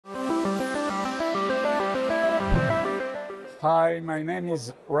Hi, my name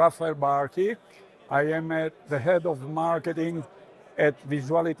is Raphael Barki. I am the head of marketing at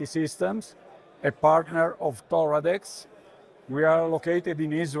Visuality Systems, a partner of Toradex. We are located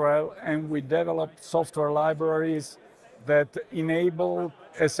in Israel and we develop software libraries that enable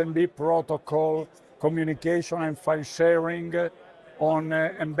SMB protocol communication and file sharing on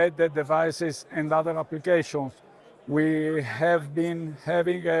embedded devices and other applications. We have been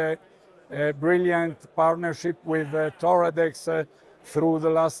having a brilliant partnership with Toradex through the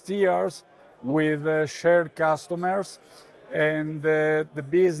last years with shared customers, and the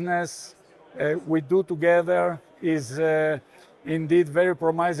business we do together is indeed very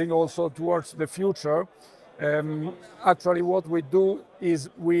promising also towards the future. Actually, what we do is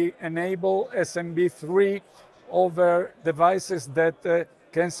we enable SMB3 over devices that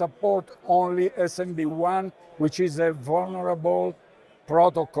can support only SMB1, which is a vulnerable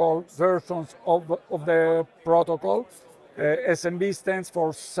protocol versions of the protocol. SMB stands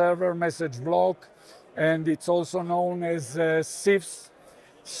for Server Message Block, and it's also known as SIFs.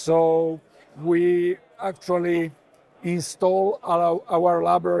 So we actually install our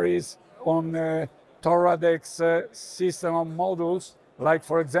libraries on Toradex system of modules, like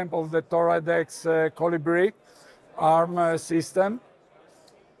for example the Toradex Colibri ARM system.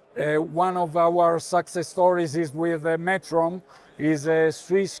 One of our success stories is with Metrohm, is a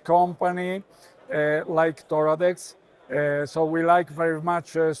Swiss company like Toradex. So we like very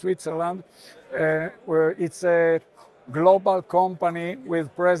much Switzerland. Where it's a global company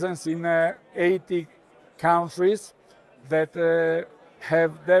with presence in 80 countries that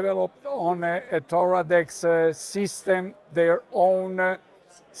have developed on a Toradex system their own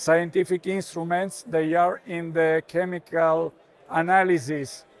scientific instruments. They are in the chemical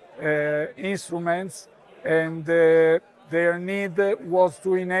analysis instruments, and their need was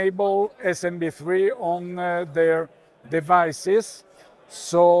to enable SMB3 on their devices.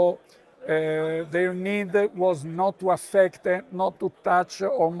 So their need was not to affect, not to touch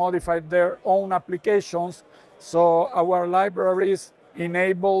or modify their own applications. So our libraries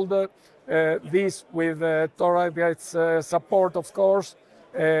enabled this with Toradex support, of course.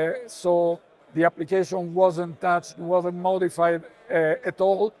 So the application wasn't touched, wasn't modified at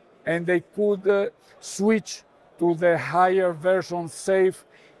all, and they could switch to the higher version, safe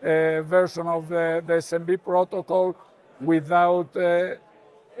version of the SMB protocol without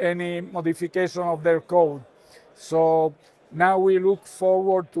any modification of their code. So now we look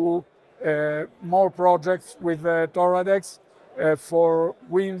forward to more projects with Toradex for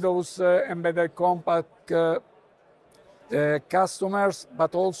Windows embedded compact customers,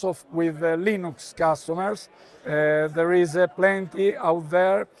 but also with Linux customers. There is plenty out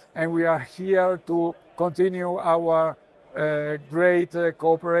there, and we are here to continue our great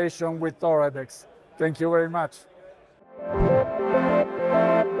cooperation with Toradex. Thank you very much.